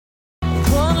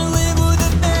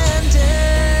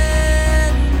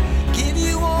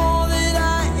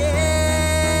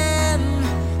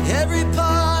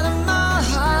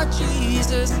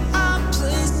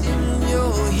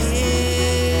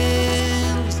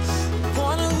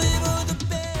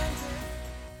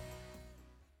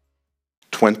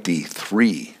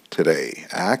23 today.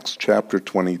 Acts chapter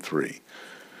 23.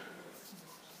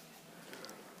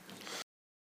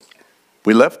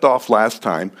 We left off last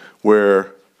time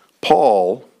where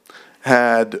Paul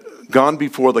had gone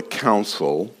before the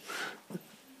council.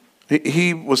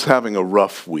 He was having a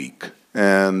rough week,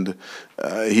 and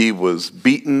he was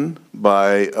beaten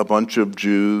by a bunch of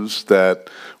Jews that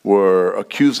were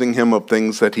accusing him of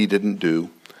things that he didn't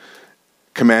do.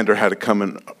 Commander had to come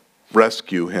and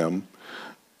rescue him.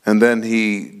 And then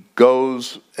he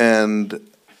goes and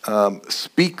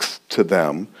speaks to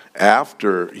them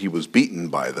after he was beaten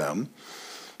by them.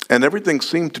 And everything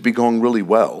seemed to be going really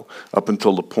well up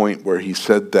until the point where he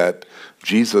said that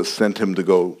Jesus sent him to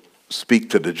go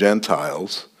speak to the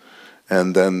Gentiles.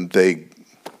 And then they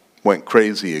went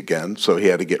crazy again, so he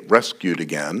had to get rescued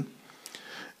again.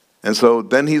 And so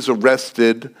then he's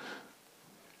arrested.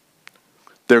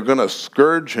 They're going to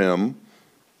scourge him,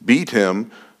 beat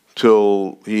him,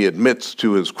 till he admits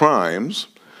to his crimes,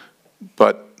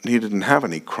 but he didn't have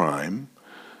any crime.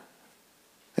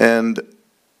 And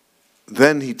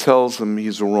then he tells them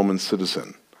he's a Roman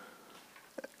citizen.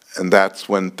 And that's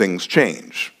when things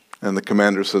change. And the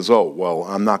commander says, oh, well,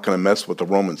 I'm not going to mess with a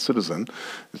Roman citizen.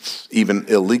 It's even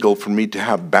illegal for me to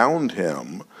have bound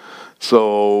him.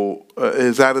 So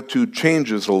his attitude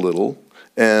changes a little,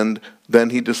 and then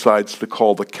he decides to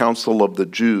call the council of the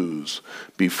Jews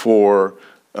before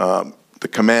the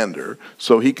commander,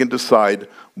 so he can decide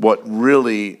what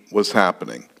really was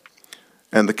happening.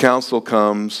 And the council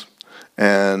comes,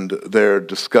 and they're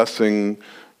discussing,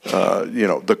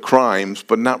 the crimes,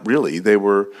 but not really. They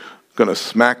were going to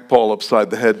smack Paul upside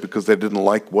the head because they didn't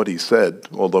like what he said,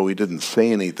 although he didn't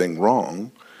say anything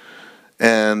wrong.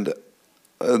 And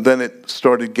then it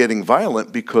started getting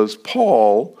violent because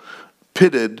Paul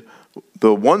pitted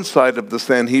the one side of the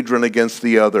Sanhedrin against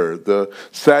the other, the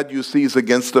Sadducees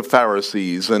against the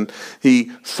Pharisees. And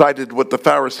he sided with the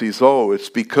Pharisees. Oh, it's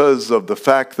because of the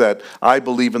fact that I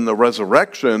believe in the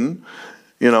resurrection,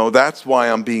 that's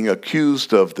why I'm being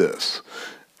accused of this.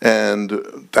 And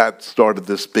that started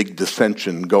this big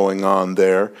dissension going on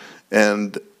there.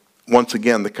 And once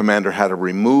again, the commander had to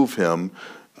remove him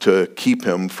to keep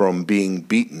him from being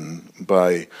beaten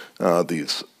by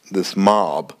this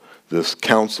mob. This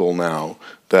council now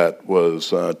that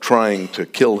was trying to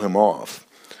kill him off.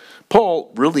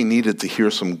 Paul really needed to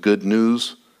hear some good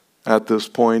news at this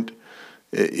point.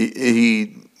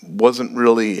 He wasn't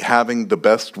really having the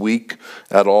best week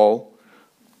at all.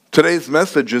 Today's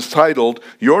message is titled,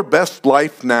 Your Best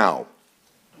Life Now.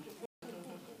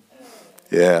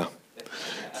 Yeah.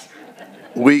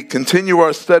 We continue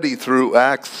our study through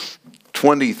Acts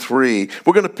 23.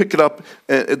 We're going to pick it up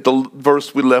at the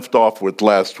verse we left off with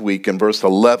last week in verse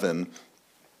 11,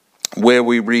 where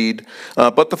we read,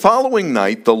 But the following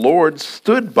night the Lord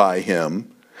stood by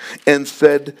him and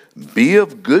said, Be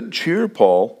of good cheer,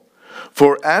 Paul,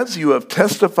 for as you have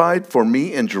testified for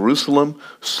me in Jerusalem,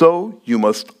 so you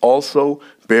must also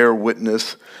bear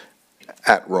witness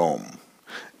at Rome.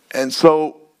 And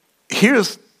so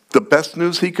here's the best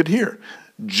news he could hear.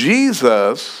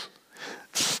 Jesus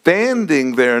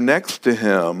standing there next to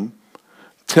him,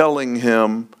 telling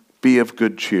him, be of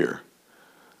good cheer.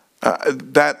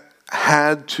 That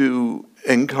had to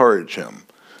encourage him.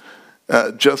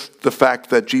 Just the fact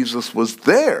that Jesus was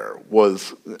there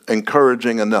was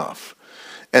encouraging enough.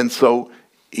 And so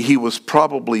he was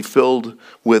probably filled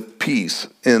with peace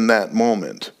in that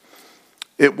moment.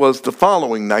 It was the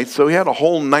following night, so he had a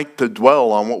whole night to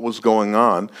dwell on what was going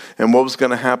on and what was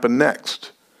going to happen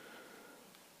next.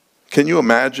 Can you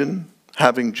imagine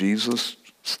having Jesus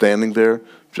standing there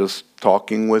just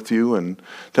talking with you? And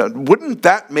wouldn't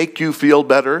that make you feel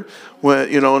better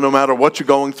when, no matter what you're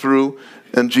going through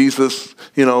and Jesus,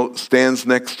 stands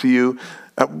next to you?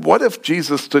 What if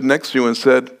Jesus stood next to you and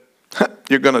said,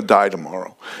 you're going to die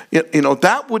tomorrow?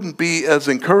 That wouldn't be as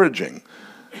encouraging.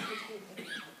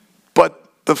 But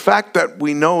the fact that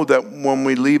we know that when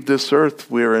we leave this earth,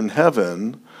 we're in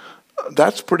heaven,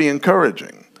 that's pretty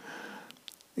encouraging.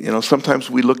 Sometimes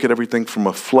we look at everything from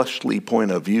a fleshly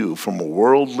point of view, from a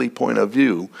worldly point of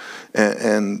view,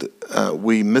 and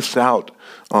we miss out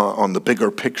on the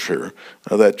bigger picture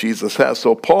that Jesus has.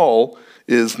 So Paul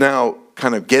is now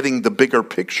kind of getting the bigger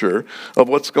picture of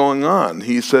what's going on.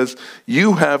 He says,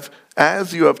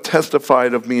 as you have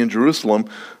testified of me in Jerusalem,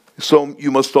 so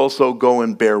you must also go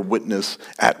and bear witness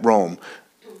at Rome.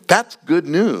 That's good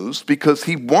news because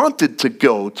he wanted to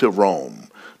go to Rome.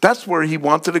 That's where he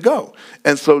wanted to go.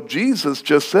 And so Jesus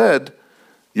just said,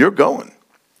 you're going.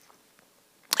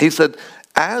 He said,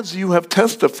 as you have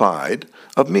testified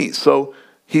of me. So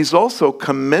he's also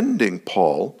commending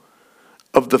Paul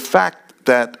of the fact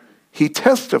that he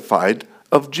testified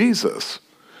of Jesus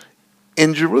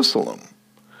in Jerusalem,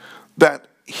 that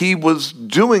he was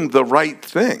doing the right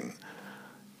thing.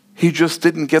 He just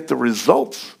didn't get the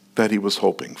results that he was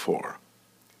hoping for.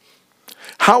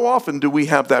 How often do we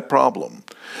have that problem?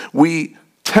 We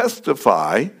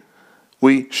testify,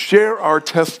 we share our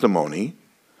testimony,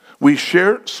 we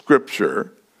share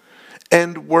scripture,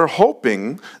 and we're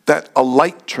hoping that a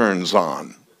light turns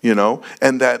on,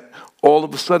 and that all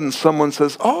of a sudden someone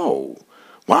says, oh,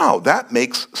 wow, that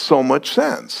makes so much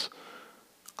sense.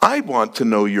 I want to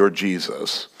know your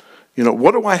Jesus.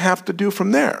 What do I have to do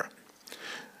from there?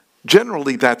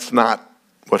 Generally, that's not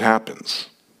what happens.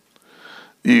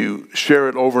 You share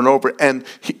it over and over, and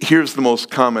here's the most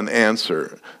common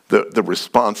answer, the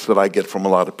response that I get from a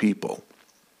lot of people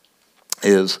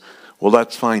is, well,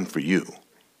 that's fine for you.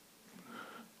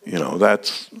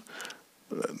 That's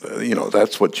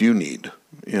what you need.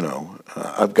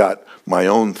 I've got my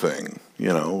own thing,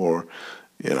 or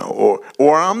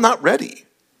I'm not ready.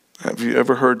 Have you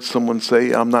ever heard someone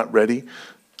say, I'm not ready?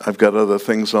 I've got other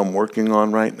things I'm working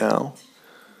on right now.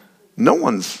 No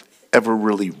one's ever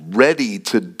really ready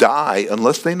to die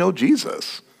unless they know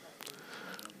Jesus.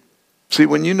 See,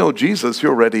 when you know Jesus,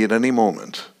 you're ready at any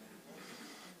moment.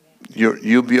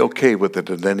 You'll be okay with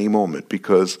it at any moment,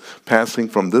 because passing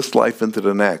from this life into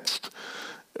the next,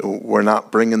 we're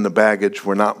not bringing the baggage,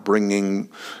 we're not bringing,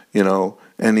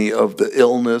 any of the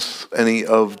illness, any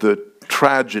of the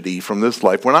tragedy from this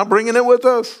life. We're not bringing it with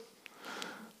us.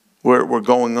 We're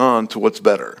going on to what's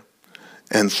better.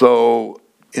 And so,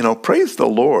 praise the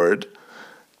Lord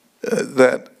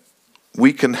that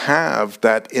we can have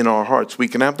that in our hearts. We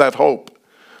can have that hope.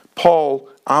 Paul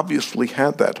obviously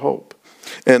had that hope.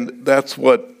 And that's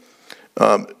what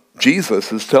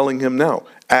Jesus is telling him now.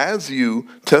 As you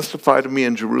testify to me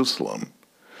in Jerusalem,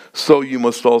 so you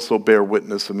must also bear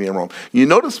witness of me in Rome. You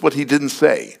notice what he didn't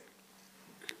say.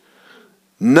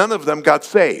 None of them got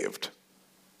saved.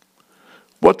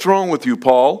 What's wrong with you,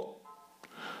 Paul?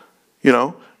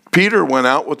 Peter went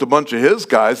out with a bunch of his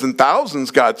guys and thousands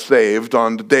got saved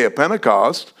on the day of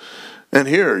Pentecost. And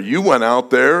here, you went out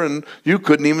there and you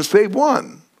couldn't even save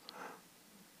one.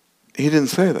 He didn't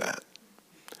say that.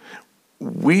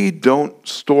 We don't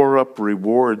store up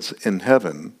rewards in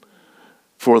heaven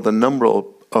for the number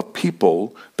of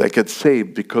people that get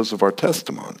saved because of our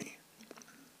testimony.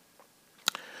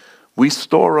 We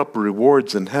store up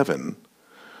rewards in heaven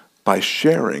by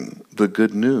sharing the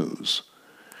good news.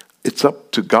 It's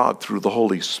up to God through the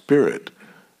Holy Spirit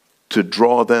to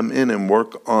draw them in and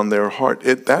work on their heart.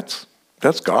 That's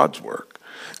God's work.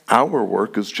 Our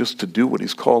work is just to do what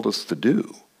he's called us to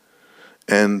do.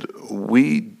 And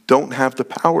we don't have the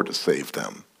power to save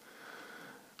them.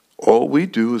 All we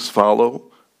do is follow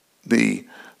the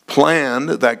plan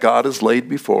that God has laid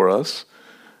before us,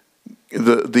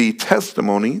 the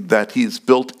testimony that he's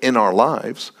built in our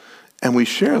lives, and we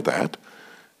share that,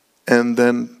 and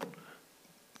then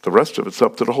the rest of it's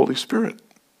up to the Holy Spirit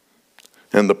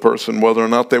and the person whether or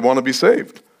not they want to be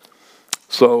saved.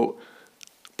 So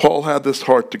Paul had this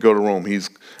heart to go to Rome. He's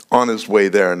on his way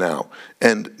there now.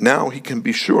 And now he can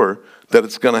be sure that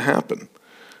it's going to happen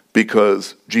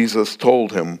because Jesus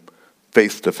told him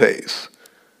face to face.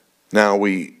 Now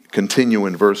we continue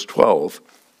in verse 12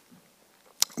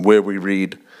 where we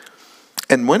read,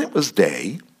 "And when it was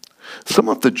day, some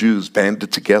of the Jews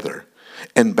banded together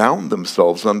and bound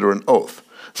themselves under an oath,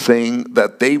 saying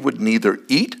that they would neither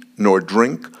eat nor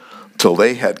drink till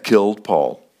they had killed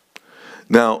Paul.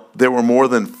 Now, there were more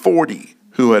than 40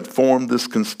 who had formed this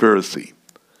conspiracy.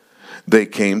 They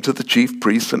came to the chief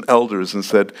priests and elders and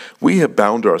said, 'We have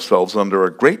bound ourselves under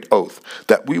a great oath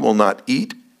that we will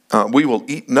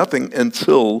eat nothing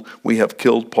until we have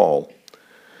killed Paul.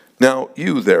 Now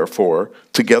you, therefore,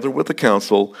 together with the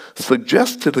council,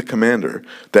 suggest to the commander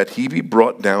that he be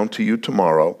brought down to you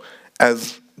tomorrow,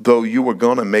 as though you were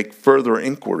going to make further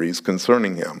inquiries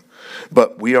concerning him.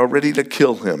 But we are ready to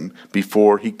kill him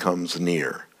before he comes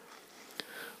near.'"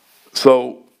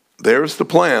 So there's the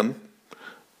plan,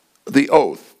 the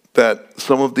oath that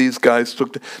some of these guys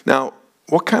took. Now,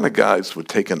 what kind of guys would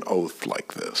take an oath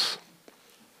like this?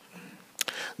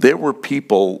 There were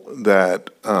people that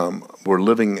were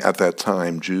living at that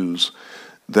time, Jews,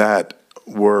 that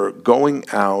were going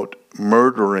out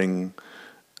murdering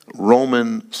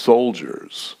Roman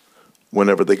soldiers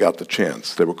whenever they got the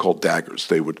chance. They were called daggers.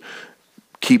 They would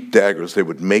keep daggers. They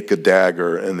would make a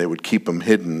dagger and they would keep them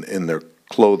hidden in their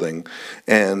clothing.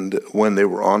 And when they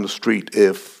were on the street,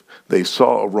 if they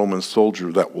saw a Roman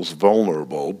soldier that was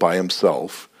vulnerable by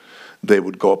himself, they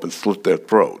would go up and slit their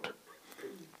throat.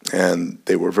 And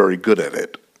they were very good at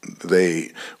it.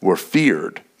 They were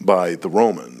feared by the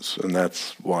Romans, and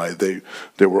that's why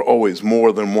there were always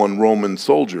more than one Roman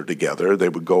soldier together. They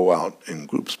would go out in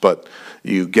groups, but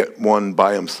you get one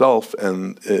by himself,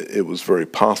 and it was very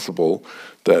possible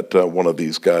that one of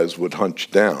these guys would hunt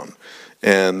you down.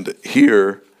 And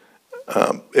here,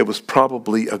 it was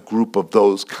probably a group of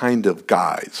those kind of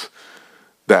guys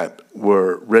that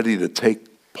were ready to take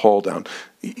Paul down.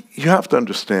 You have to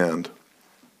understand,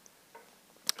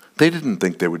 they didn't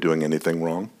think they were doing anything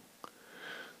wrong.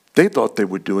 They thought they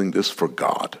were doing this for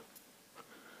God.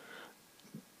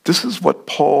 This is what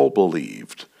Paul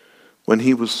believed when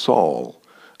he was Saul,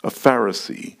 a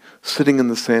Pharisee, sitting in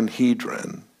the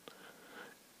Sanhedrin.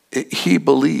 He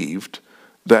believed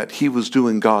that he was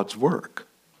doing God's work.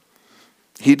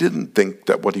 He didn't think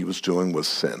that what he was doing was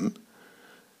sin.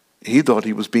 He thought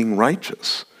he was being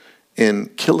righteous in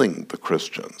killing the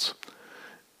Christians.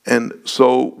 And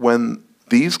so when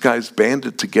these guys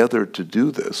banded together to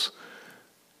do this,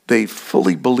 they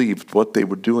fully believed what they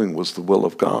were doing was the will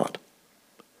of God.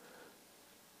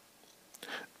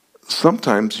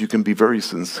 Sometimes you can be very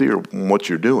sincere in what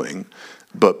you're doing,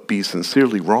 but be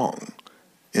sincerely wrong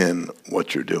in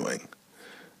what you're doing.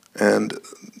 And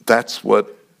that's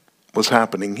what was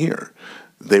happening here.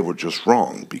 They were just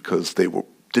wrong because they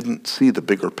didn't see the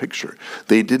bigger picture.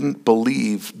 They didn't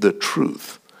believe the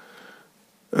truth.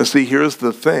 See, here's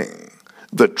the thing.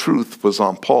 The truth was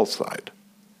on Paul's side.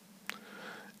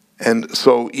 And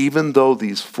so even though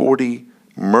these 40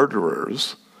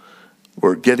 murderers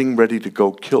were getting ready to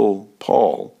go kill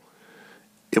Paul,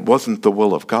 it wasn't the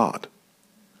will of God.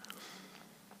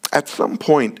 At some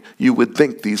point, you would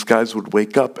think these guys would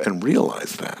wake up and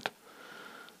realize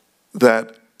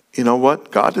that, you know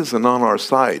what, God isn't on our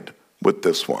side with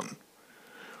this one.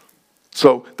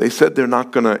 So they said they're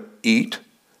not going to eat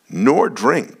nor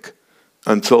drink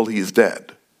until he's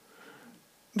dead.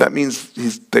 That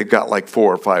means they got like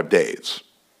 4 or 5 days,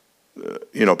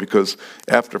 because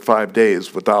after 5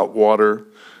 days without water,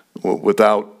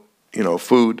 without,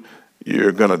 food,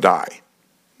 you're going to die.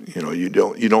 You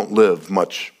don't live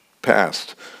much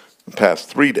past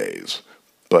 3 days,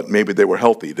 but maybe they were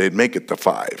healthy. They'd make it to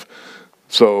 5.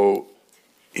 So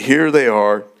here they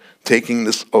are taking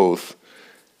this oath.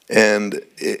 And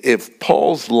if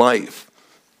Paul's life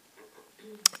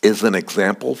is an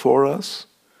example for us,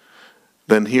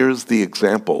 then here's the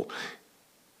example.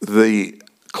 The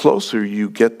closer you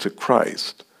get to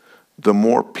Christ, the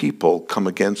more people come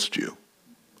against you.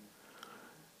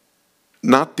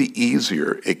 Not the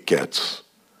easier it gets,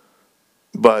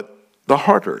 but the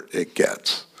harder it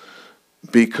gets,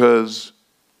 because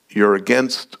you're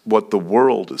against what the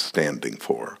world is standing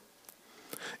for.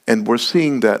 And we're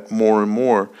seeing that more and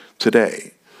more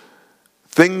today.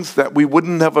 Things that we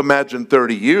wouldn't have imagined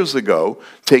 30 years ago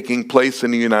taking place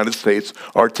in the United States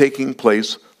are taking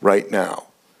place right now.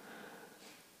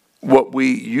 What we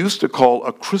used to call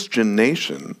a Christian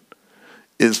nation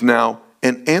is now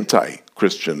an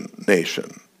anti-Christian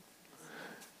nation.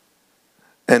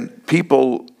 And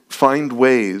people find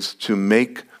ways to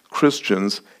make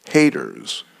Christians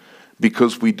haters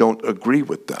because we don't agree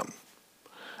with them.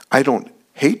 I don't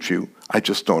hate you, I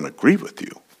just don't agree with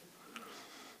you.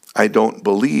 I don't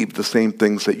believe the same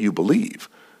things that you believe,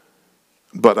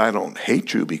 but I don't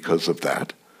hate you because of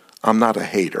that. I'm not a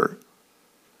hater.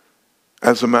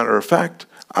 As a matter of fact,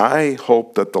 I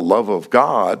hope that the love of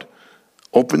God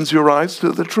opens your eyes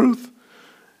to the truth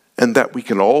and that we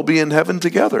can all be in heaven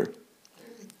together.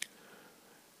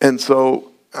 And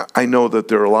so I know that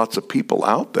there are lots of people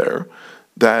out there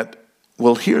that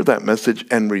will hear that message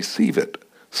and receive it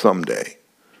someday.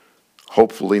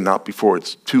 Hopefully not before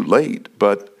it's too late,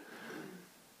 but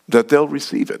that they'll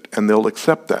receive it and they'll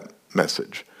accept that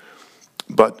message.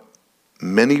 But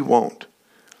many won't.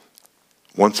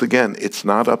 Once again, it's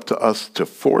not up to us to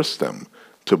force them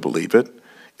to believe it.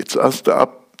 It's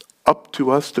up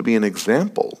to us to be an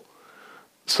example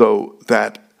so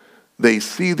that they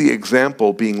see the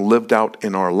example being lived out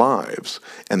in our lives.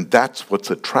 And that's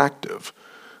what's attractive.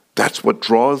 That's what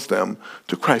draws them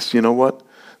to Christ. You know what?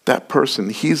 That person,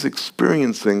 he's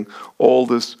experiencing all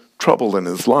this trouble in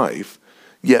his life,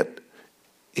 yet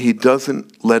he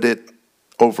doesn't let it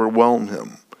overwhelm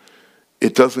him.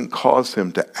 It doesn't cause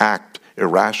him to act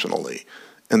irrationally.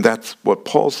 And that's what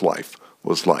Paul's life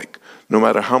was like. No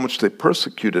matter how much they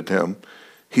persecuted him,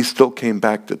 he still came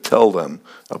back to tell them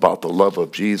about the love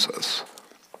of Jesus.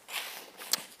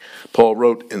 Paul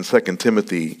wrote in 2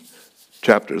 Timothy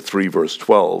chapter 3, verse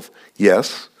 12,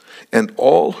 "Yes, and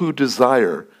all who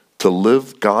desire to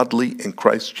live godly in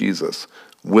Christ Jesus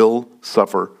will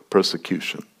suffer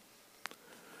persecution."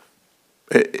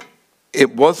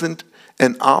 It wasn't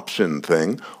an option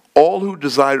thing. All who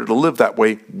desire to live that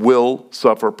way will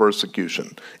suffer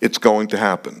persecution. It's going to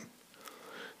happen.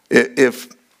 If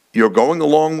you're going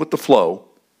along with the flow,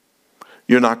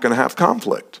 you're not going to have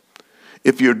conflict.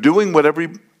 If you're doing what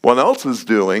everyone else is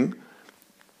doing,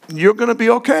 you're going to be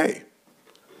okay,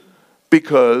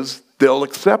 because they'll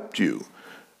accept you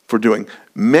for doing.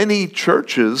 Many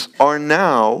churches are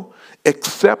now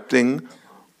accepting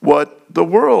what the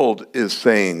world is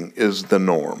saying is the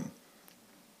norm.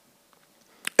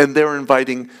 And they're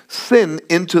inviting sin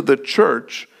into the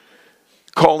church,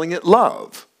 calling it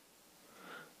love.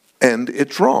 And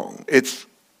it's wrong. It's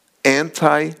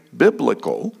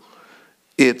anti-biblical.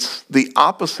 It's the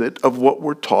opposite of what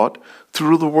we're taught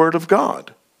through the Word of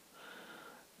God.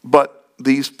 But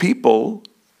these people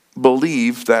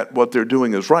believe that what they're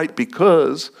doing is right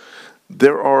because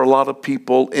there are a lot of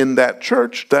people in that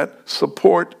church that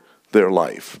support their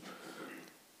life.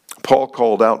 Paul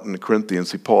called out in the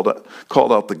Corinthians, he called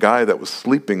out the guy that was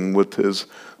sleeping with his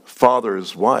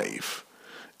father's wife,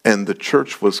 and the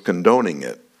church was condoning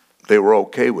it. They were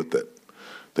okay with it.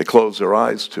 They closed their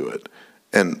eyes to it.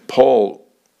 And Paul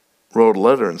wrote a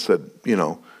letter and said,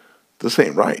 this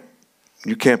ain't right.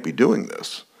 You can't be doing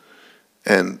this.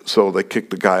 And so they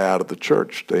kicked the guy out of the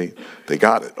church. They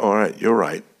got it. All right, you're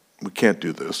right. We can't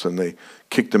do this. And they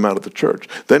kicked him out of the church.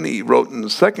 Then he wrote in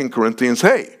 2 Corinthians,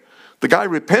 hey, the guy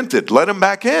repented. Let him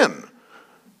back in.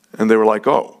 And they were like,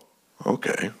 oh,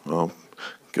 okay. Well,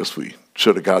 guess we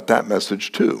should have got that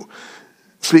message too.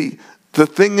 See, the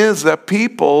thing is that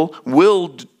people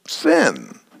will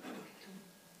sin.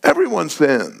 Everyone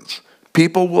sins.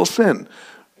 People will sin.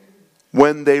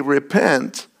 When they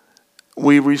repent,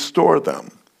 we restore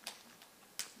them.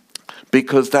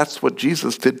 Because that's what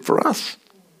Jesus did for us.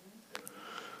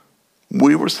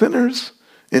 We were sinners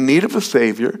in need of a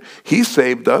Savior. He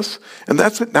saved us, and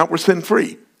that's it. Now we're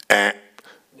sin-free.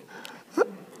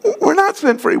 We're not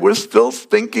sin-free. We're still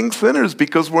stinking sinners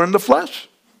because we're in the flesh.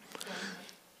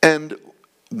 And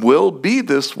will be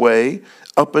this way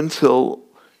up until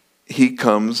he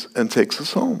comes and takes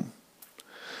us home.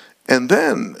 And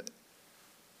then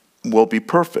we'll be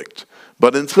perfect.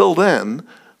 But until then,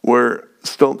 we're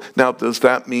still... Now, does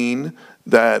that mean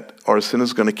that our sin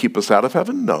is going to keep us out of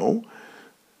heaven? No.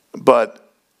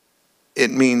 But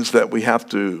it means that we have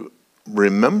to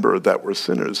remember that we're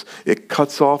sinners. It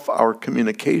cuts off our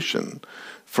communication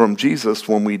from Jesus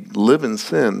when we live in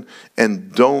sin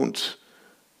and don't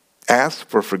ask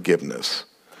for forgiveness,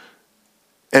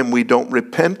 and we don't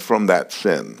repent from that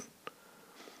sin.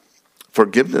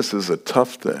 Forgiveness is a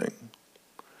tough thing.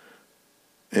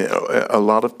 A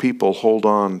lot of people hold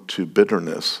on to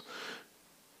bitterness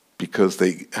because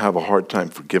they have a hard time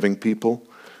forgiving people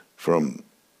from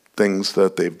things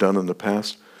that they've done in the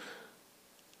past.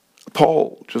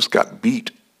 Paul just got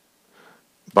beat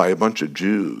by a bunch of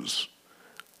Jews,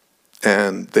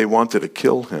 and they wanted to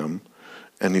kill him.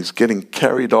 And he's getting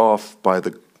carried off by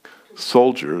the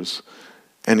soldiers.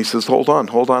 And he says, hold on,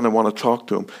 I want to talk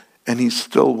to him. And he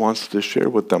still wants to share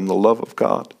with them the love of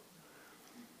God.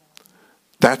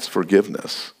 That's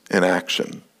forgiveness in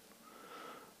action.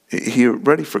 He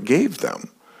already forgave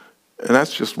them. And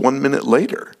that's just 1 minute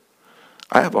later.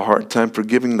 I have a hard time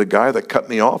forgiving the guy that cut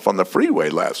me off on the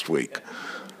freeway last week.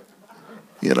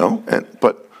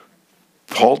 But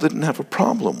Paul didn't have a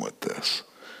problem with this.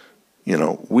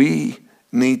 We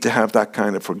need to have that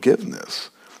kind of forgiveness,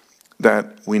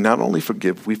 that we not only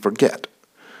forgive, we forget.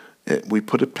 We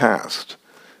put it past,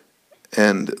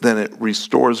 and then it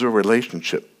restores a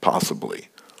relationship, possibly.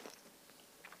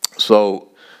 So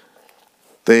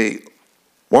they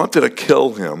wanted to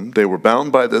kill him. They were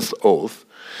bound by this oath,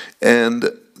 and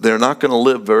they're not going to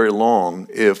live very long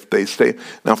if they stay.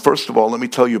 Now, first of all, let me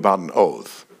tell you about an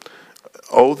oath.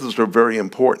 Oaths are very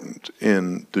important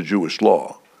in the Jewish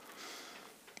law.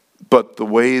 But the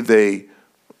way they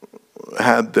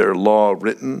had their law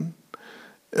written,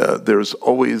 there's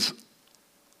always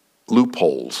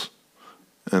loopholes,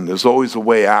 and there's always a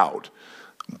way out.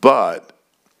 But,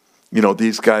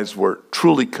 these guys were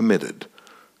truly committed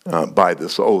by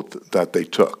this oath that they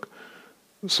took.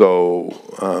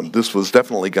 So this was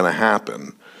definitely going to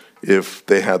happen if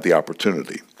they had the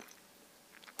opportunity.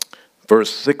 Verse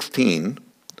 16,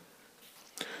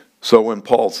 so when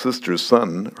Paul's sister's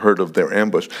son heard of their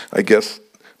ambush, I guess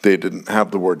they didn't have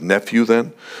the word nephew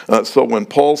then. So when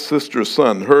Paul's sister's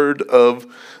son heard of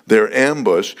their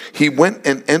ambush, he went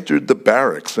and entered the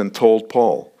barracks and told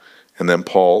Paul. And then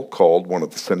Paul called one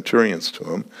of the centurions to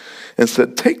him and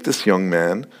said, take this young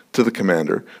man to the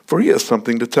commander, for he has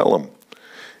something to tell him.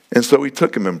 And so he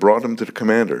took him and brought him to the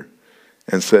commander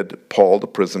and said, Paul, the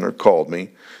prisoner, called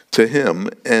me to him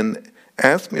and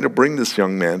asked me to bring this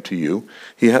young man to you.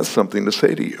 He has something to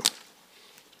say to you."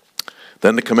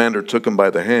 Then the commander took him by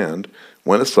the hand,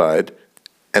 went aside,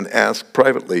 and asked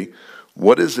privately,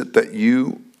 "What is it that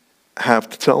you have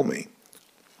to tell me?"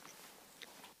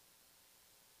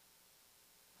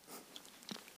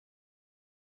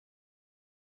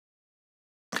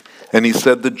 And he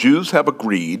said, "The Jews have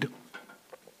agreed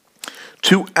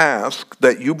to ask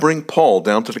that you bring Paul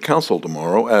down to the council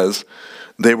tomorrow, as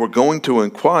they were going to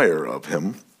inquire of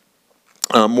him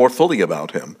more fully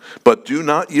about him. But do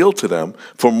not yield to them,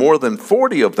 for more than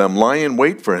 40 of them lie in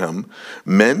wait for him,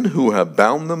 men who have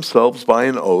bound themselves by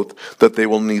an oath that they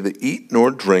will neither eat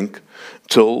nor drink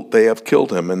till they have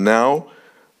killed him. And now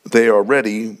they are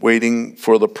ready, waiting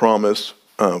for the promise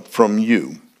from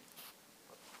you."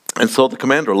 And so the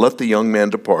commander let the young man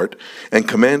depart and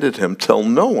commanded him, "Tell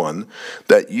no one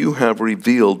that you have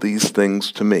revealed these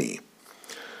things to me."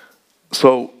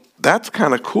 So that's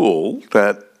kind of cool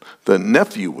that the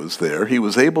nephew was there. He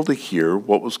was able to hear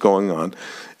what was going on.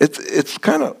 It's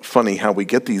kind of funny how we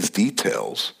get these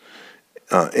details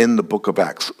in the book of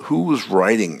Acts. Who was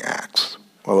writing Acts?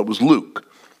 Well, it was Luke,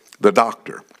 the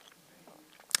doctor.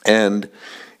 And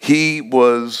he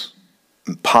was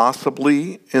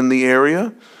possibly in the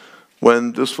area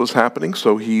when this was happening,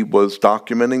 so he was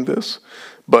documenting this.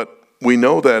 But we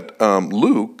know that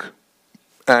Luke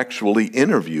actually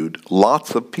interviewed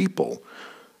lots of people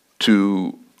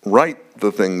to write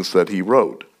the things that he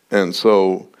wrote. And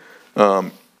so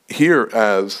here,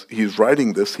 as he's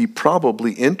writing this, he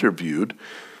probably interviewed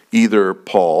either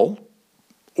Paul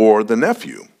or the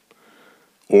nephew,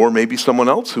 or maybe someone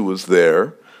else who was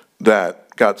there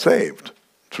that got saved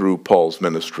through Paul's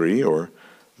ministry or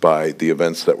by the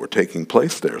events that were taking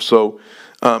place there. So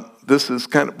this is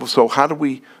kind of, so how do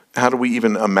we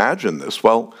even imagine this?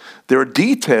 Well, there are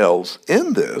details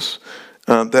in this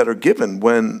that are given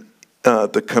when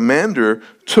the commander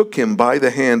took him by the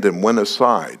hand and went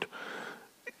aside.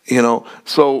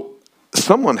 So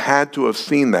someone had to have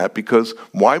seen that, because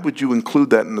why would you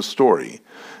include that in the story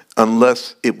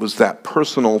unless it was that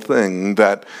personal thing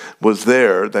that was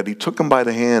there, that he took him by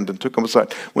the hand and took him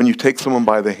aside? When you take someone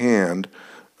by the hand,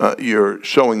 you're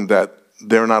showing that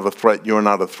they're not a threat, you're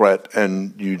not a threat,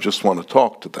 and you just want to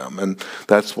talk to them. And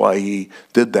that's why he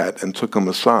did that and took him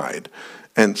aside.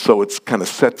 And so it kind of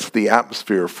sets the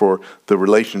atmosphere for the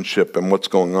relationship and what's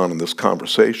going on in this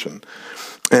conversation.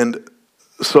 And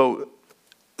so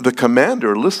the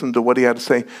commander listened to what he had to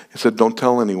say. He said, "Don't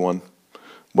tell anyone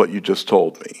what you just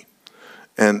told me."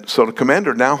 And so the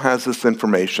commander now has this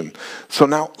information. So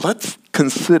now let's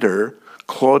consider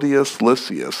Claudius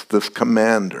Lysias, this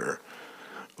commander,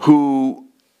 who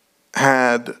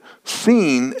had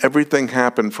seen everything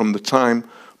happen from the time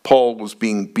Paul was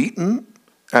being beaten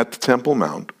at the Temple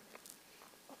Mount.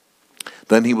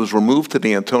 Then he was removed to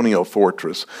the Antonia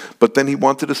fortress, but then he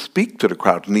wanted to speak to the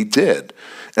crowd, and he did.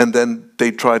 And then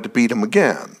they tried to beat him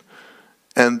again.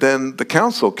 And then the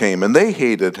council came, and they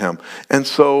hated him. And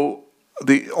so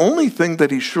the only thing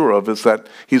that he's sure of is that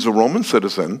he's a Roman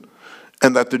citizen,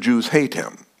 and that the Jews hate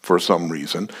him for some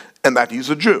reason, and that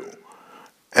he's a Jew.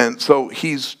 And so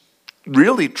he's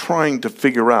really trying to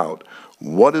figure out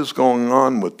what is going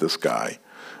on with this guy.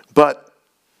 But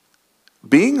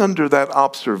being under that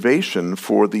observation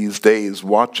for these days,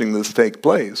 watching this take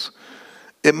place,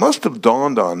 it must have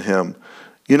dawned on him,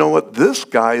 you know what, this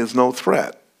guy is no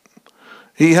threat.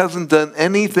 He hasn't done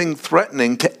anything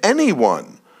threatening to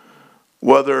anyone,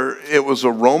 whether it was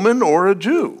a Roman or a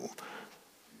Jew.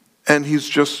 And he's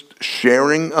just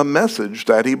sharing a message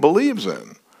that he believes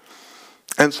in.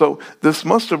 And so this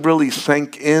must have really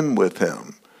sank in with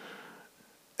him.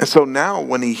 And so now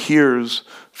when he hears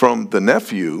from the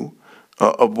nephew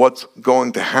of what's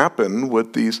going to happen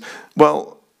with these,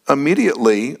 well,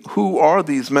 immediately, who are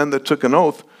these men that took an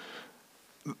oath?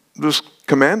 This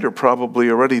commander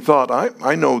probably already thought,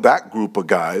 I know that group of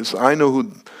guys. I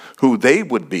know who they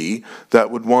would be that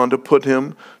would want to put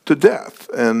him to death.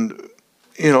 And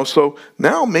so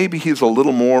now maybe he's a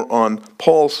little more on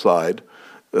Paul's side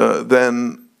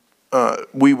than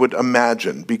we would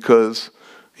imagine, because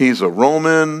he's a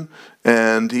Roman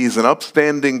and he's an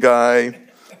upstanding guy.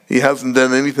 He hasn't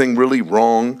done anything really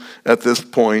wrong at this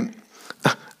point.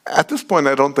 At this point,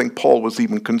 I don't think Paul was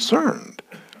even concerned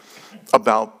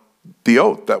about the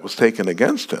oath that was taken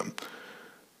against him,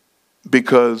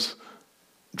 because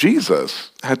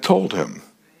Jesus had told him,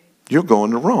 "You're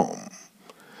going to Rome."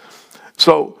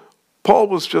 So Paul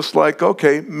was just like,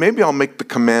 okay, maybe I'll make the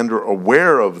commander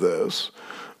aware of this,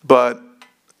 but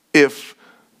if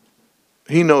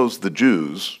he knows the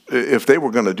Jews, if they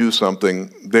were going to do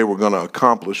something, they were going to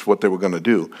accomplish what they were going to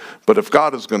do. But if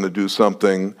God is going to do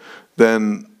something,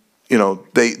 then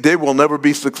they will never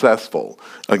be successful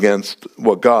against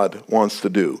what God wants to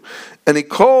do. And he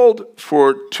called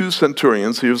for 2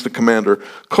 centurions. Here's the commander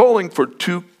calling for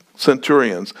 2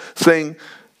 centurions, saying,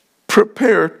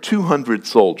 prepare 200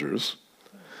 soldiers,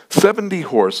 70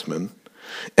 horsemen,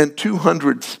 and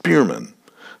 200 spearmen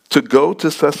to go to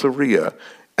Caesarea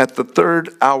at the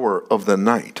 3rd hour of the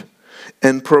night,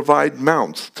 and provide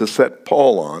mounts to set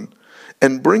Paul on,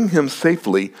 and bring him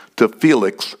safely to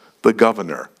Felix the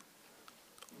governor.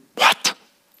 What?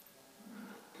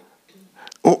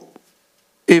 Oh,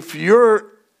 if you're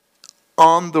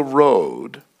on the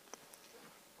road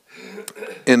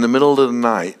in the middle of the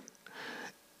night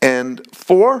and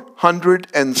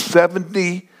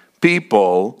 470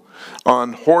 people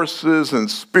on horses and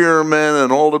spearmen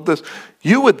and all of this,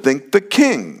 you would think the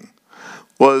king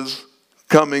was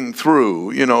coming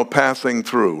through, passing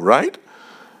through, right?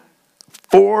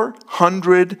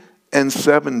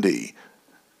 470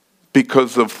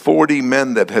 because of 40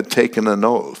 men that had taken an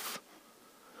oath.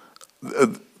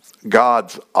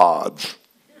 God's odds,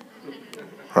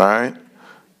 right?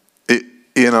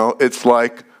 It's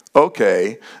like,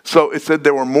 okay, so it said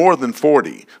there were more than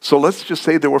 40. So let's just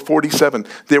say there were 47.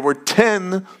 There were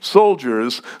 10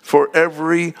 soldiers for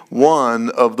every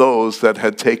one of those that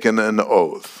had taken an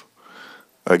oath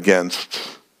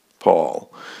against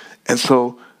Paul. And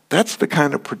so that's the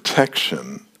kind of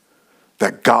protection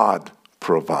that God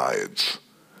provides.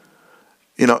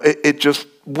 It just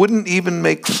wouldn't even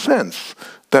make sense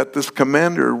that this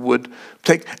commander would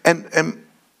take, and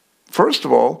first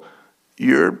of all,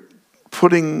 you're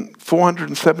putting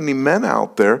 470 men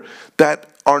out there that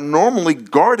are normally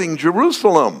guarding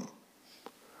Jerusalem.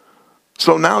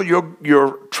 So now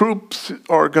your troops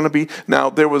are going to be,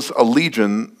 now there was a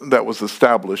legion that was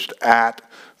established at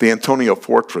the Antonia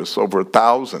Fortress, over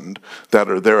 1,000 that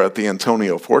are there at the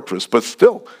Antonia Fortress, but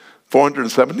still,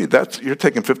 470, you're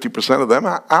taking 50% of them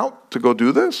out to go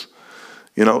do this?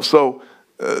 So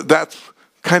that's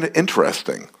kind of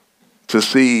interesting to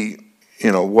see,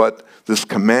 what this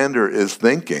commander is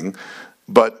thinking.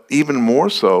 But even more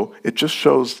so, it just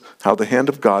shows how the hand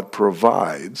of God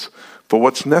provides for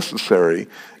what's necessary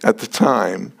at the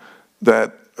time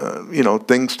that,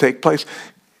 things take place.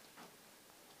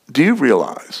 Do you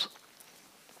realize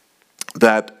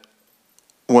that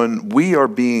when we are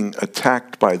being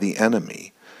attacked by the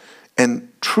enemy, and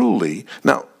truly,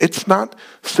 now, it's not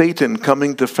Satan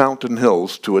coming to Fountain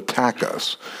Hills to attack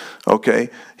us, okay?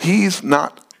 He's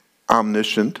not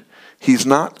omniscient. He's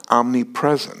not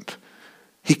omnipresent.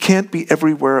 He can't be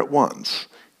everywhere at once.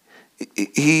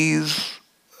 He's,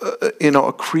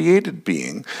 a created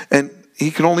being, and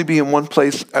he can only be in one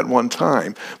place at one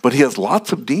time, but he has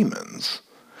lots of demons,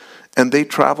 and they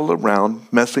travel around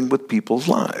messing with people's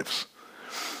lives.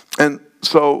 And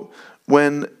so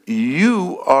when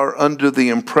you are under the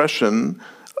oppression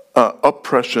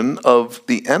of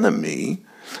the enemy,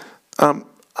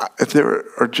 there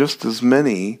are just as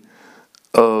many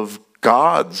of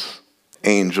God's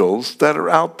angels that are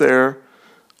out there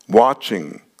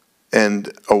watching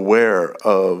and aware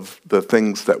of the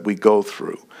things that we go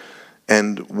through.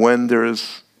 And when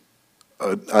there's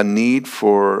a need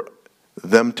for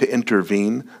them to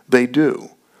intervene, they do.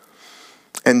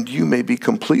 And you may be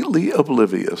completely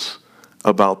oblivious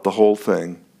about the whole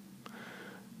thing.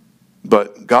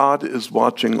 But God is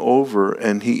watching over,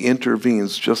 and he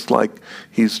intervenes just like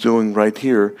he's doing right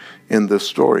here in this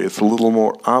story. It's a little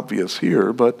more obvious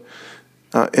here, but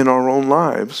in our own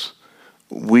lives,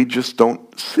 we just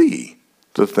don't see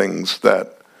the things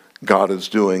that God is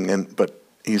doing, but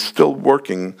he's still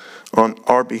working on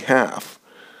our behalf.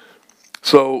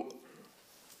 So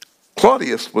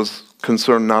Claudius was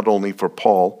concerned not only for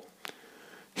Paul,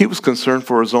 he was concerned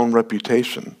for his own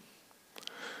reputation.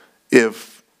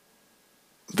 If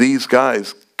these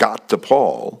guys got to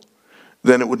Paul,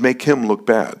 then it would make him look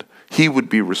bad. He would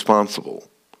be responsible.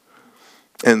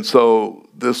 And so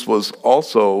this was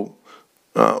also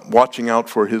watching out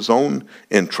for his own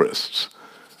interests.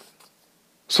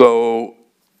 So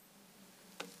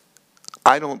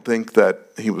I don't think that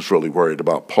he was really worried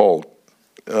about Paul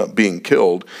being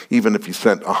killed, even if he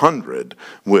sent 100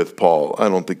 with Paul. I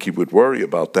don't think he would worry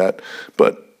about that,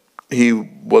 but he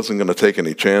wasn't going to take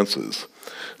any chances.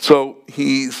 So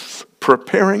he's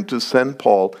preparing to send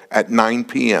Paul at 9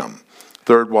 p.m.,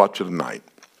 third watch of the night.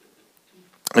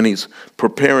 And he's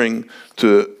preparing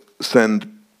to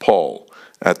send Paul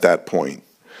at that point.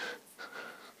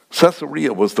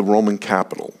 Caesarea was the Roman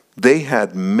capital. They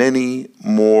had many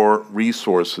more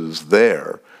resources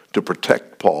there to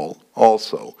protect Paul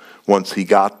also once he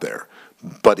got there.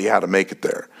 But he had to make it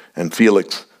there. And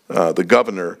Felix the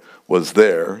governor was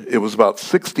there. It was about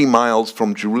 60 miles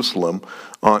from Jerusalem.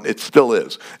 It still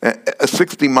is.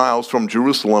 60 miles from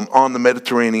Jerusalem on the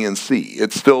Mediterranean Sea.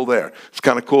 It's still there. It's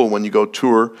kind of cool when you go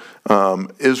tour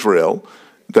Israel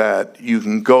that you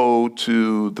can go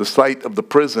to the site of the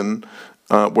prison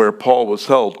where Paul was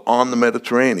held on the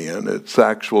Mediterranean. It's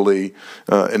actually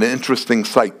an interesting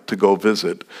site to go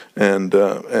visit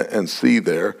and see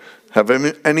there. Have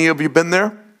any of you been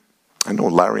there? I know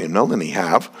Larry and Melanie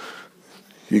have.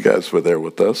 You guys were there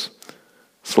with us.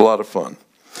 It's a lot of fun.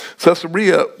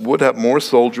 Caesarea would have more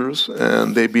soldiers,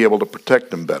 and they'd be able to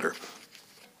protect them better.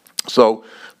 So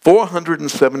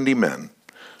 470 men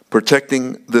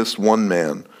protecting this one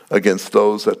man against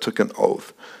those that took an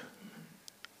oath.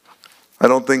 I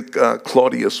don't think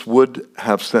Claudius would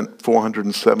have sent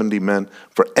 470 men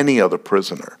for any other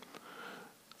prisoner.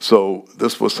 So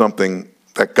this was something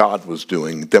that God was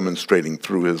doing, demonstrating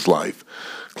through his life.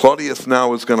 Claudius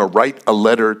now is going to write a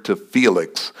letter to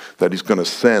Felix that he's going to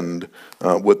send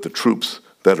with the troops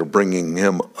that are bringing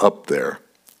him up there.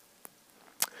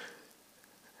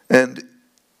 And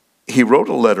he wrote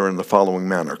a letter in the following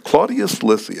manner. Claudius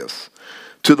Lysias,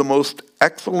 to the most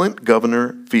excellent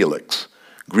governor Felix,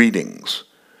 greetings.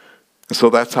 And so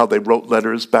that's how they wrote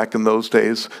letters back in those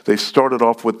days. They started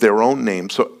off with their own name,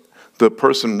 so the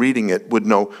person reading it would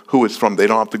know who it's from. They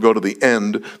don't have to go to the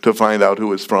end to find out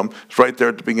who it's from. It's right there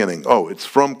at the beginning. Oh, it's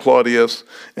from Claudius,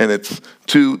 and it's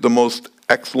to the most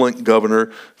excellent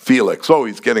governor, Felix. Oh,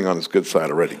 he's getting on his good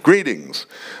side already. Greetings.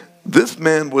 This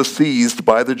man was seized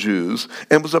by the Jews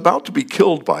and was about to be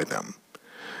killed by them.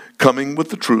 Coming with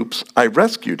the troops, I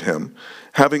rescued him,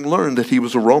 having learned that he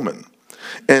was a Roman.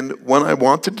 And when I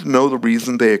wanted to know the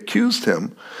reason they accused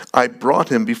him, I brought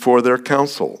him before their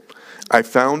council. I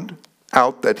found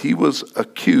out that he was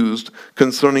accused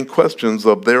concerning questions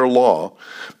of their law,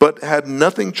 but had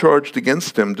nothing charged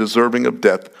against him deserving of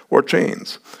death or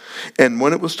chains. And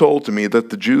when it was told to me that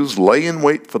the Jews lay in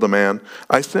wait for the man,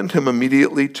 I sent him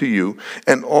immediately to you,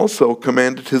 and also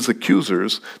commanded his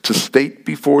accusers to state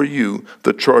before you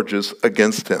the charges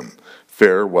against him.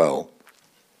 Farewell.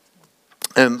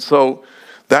 And so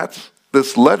that's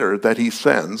this letter that he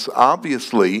sends.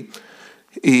 Obviously,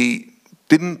 he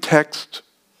didn't text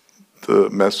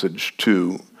the message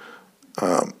to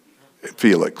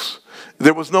Felix.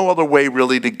 There was no other way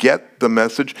really to get the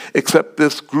message except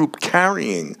this group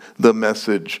carrying the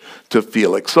message to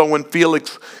Felix. So when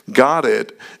Felix got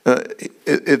it,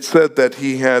 it said that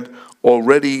he had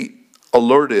already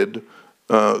alerted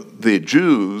the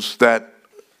Jews that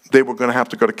they were going to have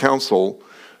to go to council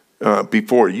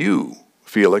before you,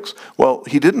 Felix. Well,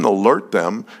 he didn't alert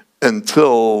them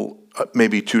until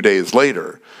maybe 2 days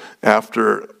later,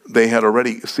 after they had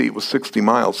already, see, it was 60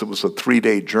 miles. It was a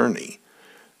 3-day journey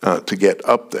to get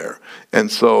up there.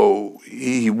 And so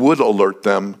he would alert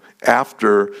them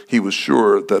after he was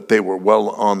sure that they were well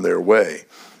on their way.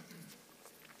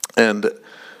 And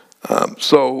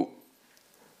so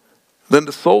then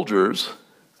the soldiers,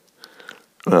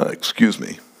 then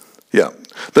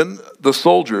the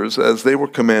soldiers, as they were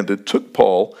commanded, took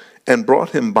Paul and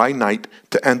brought him by night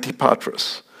to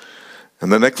Antipatris.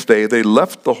 And the next day they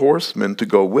left the horsemen to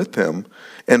go with him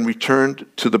and returned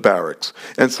to the barracks.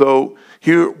 And so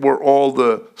here were all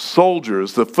the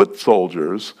soldiers, the foot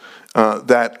soldiers,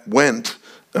 that went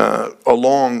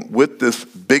along with this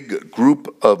big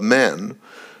group of men.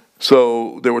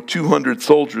 So there were 200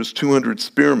 soldiers, 200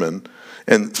 spearmen,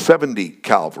 and 70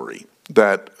 cavalry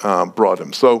that brought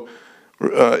him. So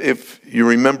if you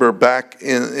remember back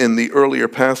in the earlier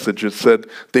passage, it said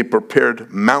they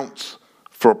prepared mounts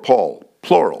for Paul.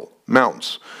 Plural,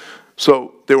 mounts.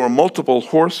 So there were multiple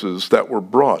horses that were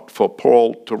brought for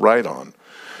Paul to ride on,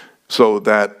 so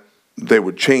that they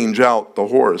would change out the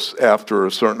horse after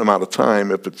a certain amount of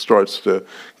time if it starts to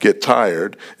get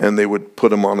tired, and they would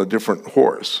put him on a different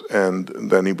horse, and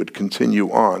then he would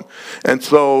continue on. And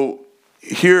so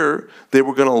here they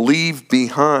were going to leave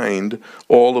behind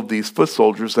all of these foot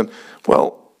soldiers, and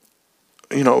well,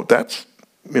 that's,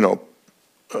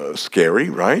 scary,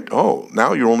 right? Oh,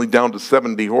 now you're only down to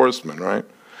 70 horsemen, right?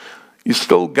 You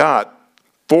still got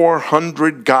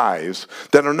 400 guys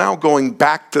that are now going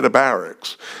back to the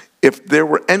barracks. If there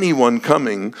were anyone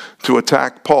coming to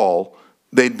attack Paul,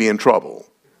 they'd be in trouble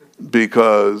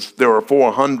because there are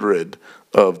 400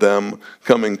 of them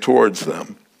coming towards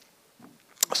them.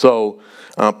 So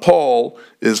Paul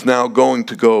is now going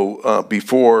to go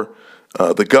before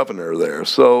the governor there.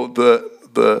 So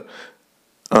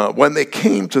when they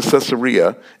came to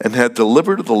Caesarea and had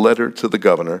delivered the letter to the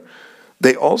governor,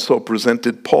 they also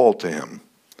presented Paul to him.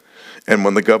 And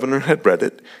when the governor had read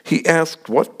it, he asked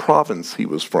what province he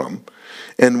was from.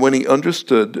 And when he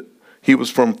understood he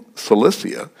was from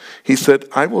Cilicia, he said,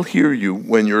 I will hear you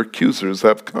when your accusers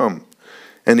have come.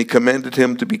 And he commanded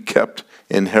him to be kept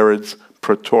in Herod's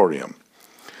praetorium.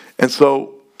 And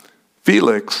so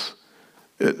Felix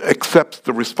accepts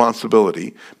the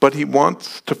responsibility, but he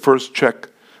wants to first check,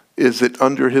 is it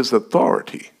under his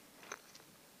authority?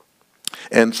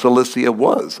 And Cilicia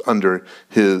was under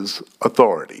his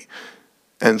authority.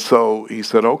 And so he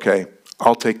said, okay,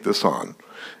 I'll take this on.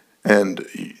 And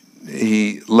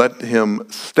he let him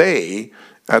stay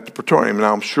at the praetorium.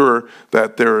 Now, I'm sure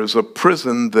that there is a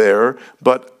prison there,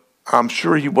 but I'm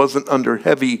sure he wasn't under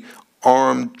heavy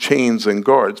armed chains and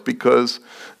guards because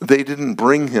they didn't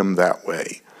bring him that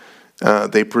way.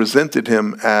 They presented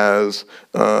him as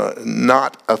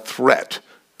not a threat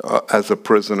as a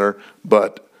prisoner,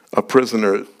 but a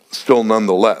prisoner still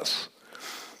nonetheless.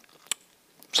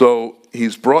 So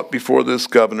he's brought before this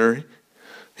governor.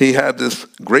 He had this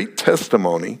great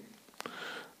testimony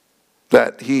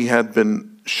that he had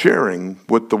been sharing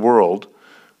with the world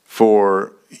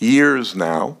for years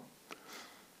now.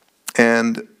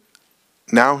 And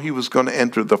now he was going to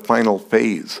enter the final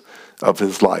phase of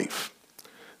his life,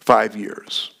 5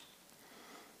 years.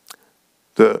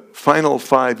 The final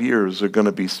 5 years are going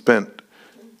to be spent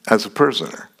as a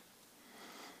prisoner.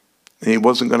 He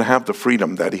wasn't going to have the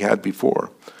freedom that he had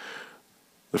before.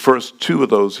 The first 2 of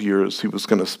those years he was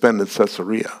going to spend in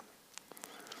Caesarea.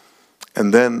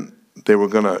 And then they were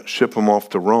going to ship him off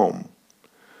to Rome.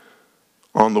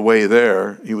 On the way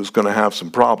there, he was going to have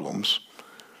some problems.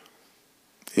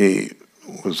 He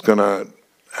was going to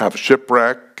have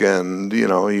shipwreck, and he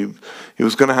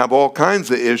was going to have all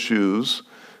kinds of issues,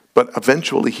 but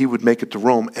eventually he would make it to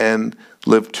Rome and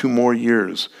live 2 more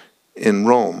years in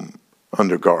Rome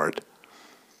under guard.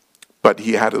 But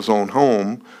he had his own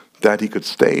home that he could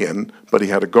stay in, but he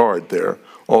had a guard there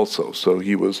also. So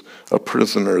he was a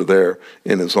prisoner there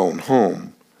in his own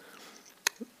home.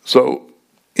 So,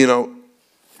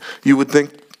 you would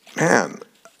think, man,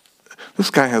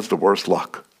 this guy has the worst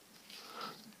luck.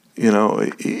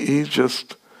 He's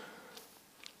just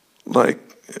like,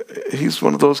 he's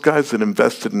one of those guys that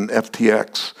invested in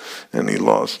FTX and he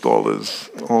lost all his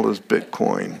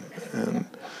Bitcoin. And,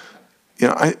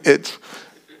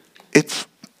 it's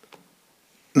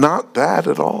not that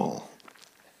at all.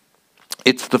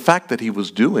 It's the fact that he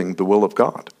was doing the will of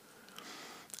God.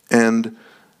 And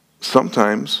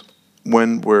sometimes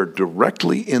when we're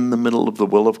directly in the middle of the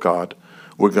will of God,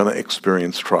 we're going to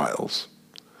experience trials.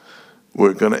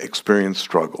 We're going to experience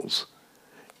struggles.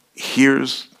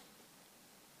 Here's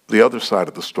the other side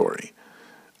of the story.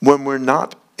 When we're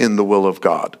not in the will of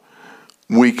God,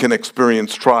 we can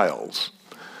experience trials.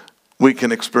 We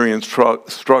can experience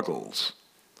struggles.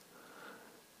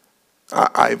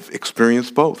 I've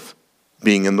experienced both,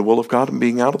 being in the will of God and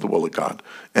being out of the will of God,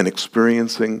 and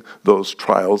experiencing those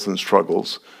trials and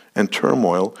struggles and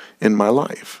turmoil in my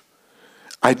life.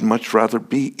 I'd much rather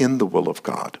be in the will of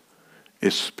God,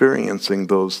 experiencing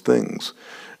those things,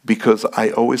 because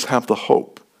I always have the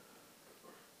hope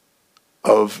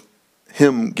of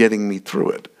him getting me through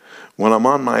it. When I'm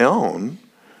on my own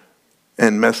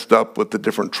and messed up with the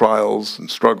different trials and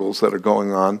struggles that are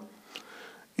going on,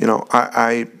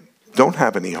 I don't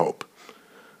have any hope.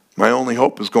 My only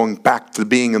hope is going back to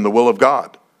being in the will of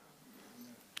God.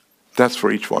 That's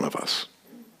for each one of us.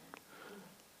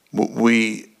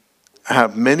 We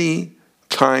have many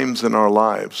times in our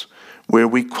lives where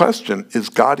we question, is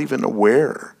God even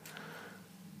aware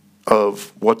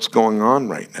of what's going on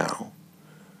right now?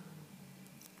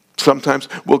 Sometimes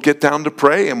we'll get down to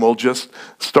pray and we'll just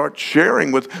start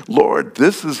sharing with, Lord,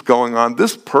 this is going on.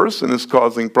 This person is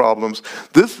causing problems.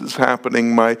 This is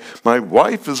happening. My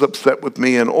wife is upset with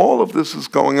me and all of this is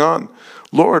going on.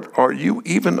 Lord, are you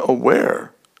even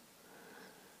aware?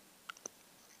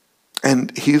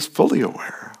 And he's fully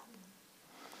aware.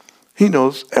 He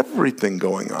knows everything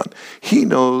going on. He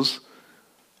knows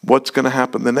what's going to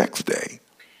happen the next day.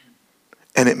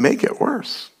 And it may get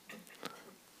worse,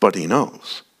 but he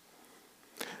knows.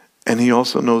 And he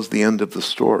also knows the end of the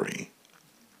story.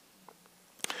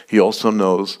 He also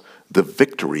knows the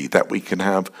victory that we can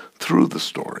have through the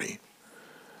story.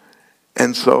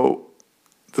 And so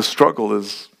the struggle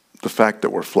is the fact that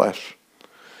we're flesh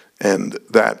and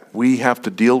that we have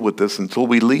to deal with this until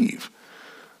we leave.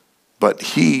 But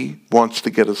he wants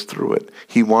to get us through it.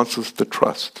 He wants us to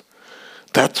trust.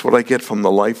 That's what I get from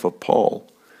the life of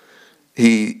Paul.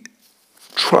 He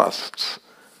trusts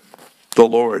the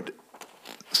Lord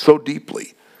so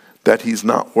deeply that he's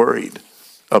not worried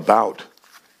about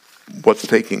what's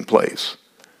taking place.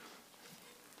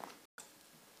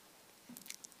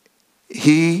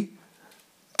 He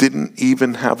didn't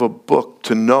even have a book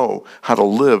to know how to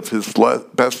live his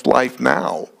best life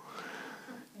now.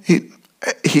 He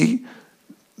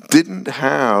didn't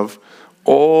have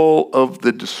all of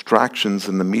the distractions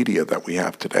in the media that we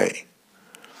have today.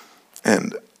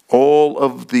 And all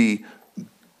of the,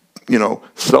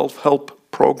 self-help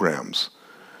programs.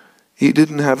 He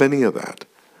didn't have any of that.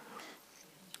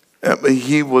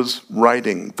 He was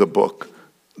writing the book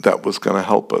that was going to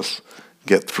help us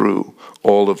get through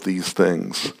all of these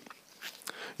things.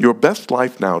 Your best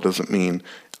life now doesn't mean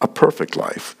a perfect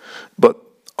life, but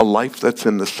a life that's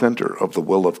in the center of the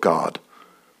will of God.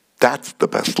 That's the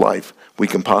best life we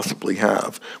can possibly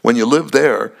have. When you live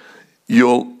there,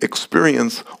 you'll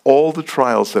experience all the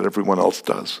trials that everyone else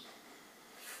does.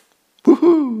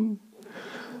 Woohoo!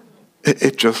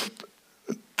 It just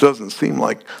doesn't seem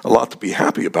like a lot to be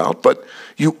happy about, but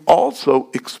you also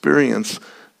experience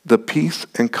the peace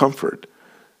and comfort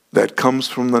that comes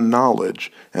from the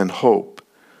knowledge and hope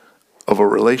of a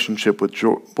relationship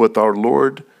with our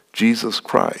Lord Jesus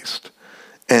Christ,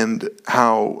 and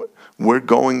how we're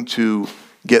going to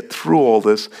get through all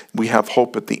this. We have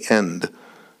hope at the end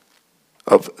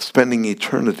of spending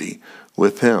eternity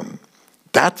with him.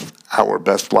 That's our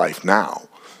best life now,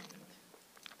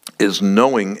 is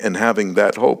knowing and having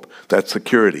that hope, that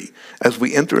security. As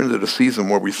we enter into the season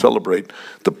where we celebrate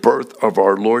the birth of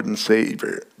our Lord and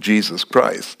Savior, Jesus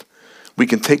Christ, we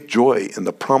can take joy in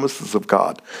the promises of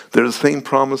God. They're the same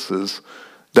promises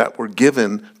that were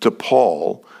given to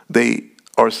Paul. They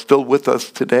are still with us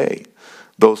today.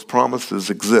 Those promises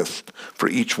exist for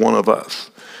each one of us.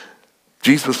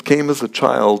 Jesus came as a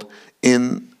child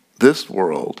in this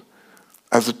world,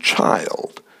 as a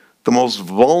child, the most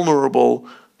vulnerable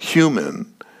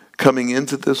human coming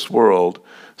into this world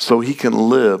so he can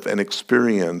live and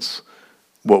experience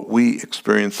what we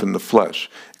experience in the flesh,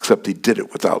 except he did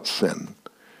it without sin.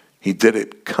 He did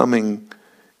it coming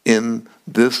in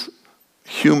this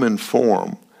human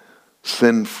form,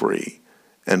 sin-free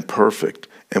and perfect,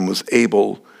 and was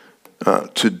able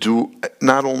to do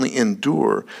not only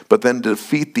endure, but then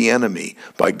defeat the enemy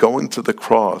by going to the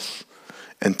cross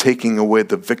and taking away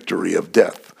the victory of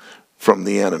death from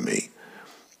the enemy.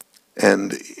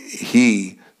 And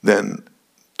he then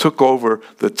took over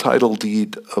the title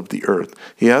deed of the earth.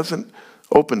 He hasn't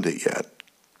opened it yet.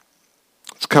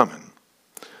 It's coming.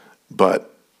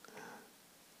 But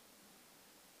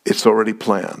it's already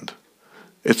planned.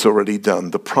 It's already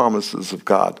done. The promises of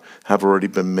God have already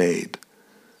been made.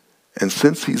 And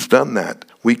since he's done that,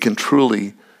 we can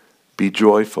truly be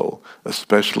joyful,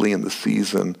 especially in the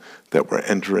season that we're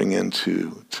entering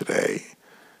into today.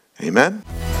 Amen?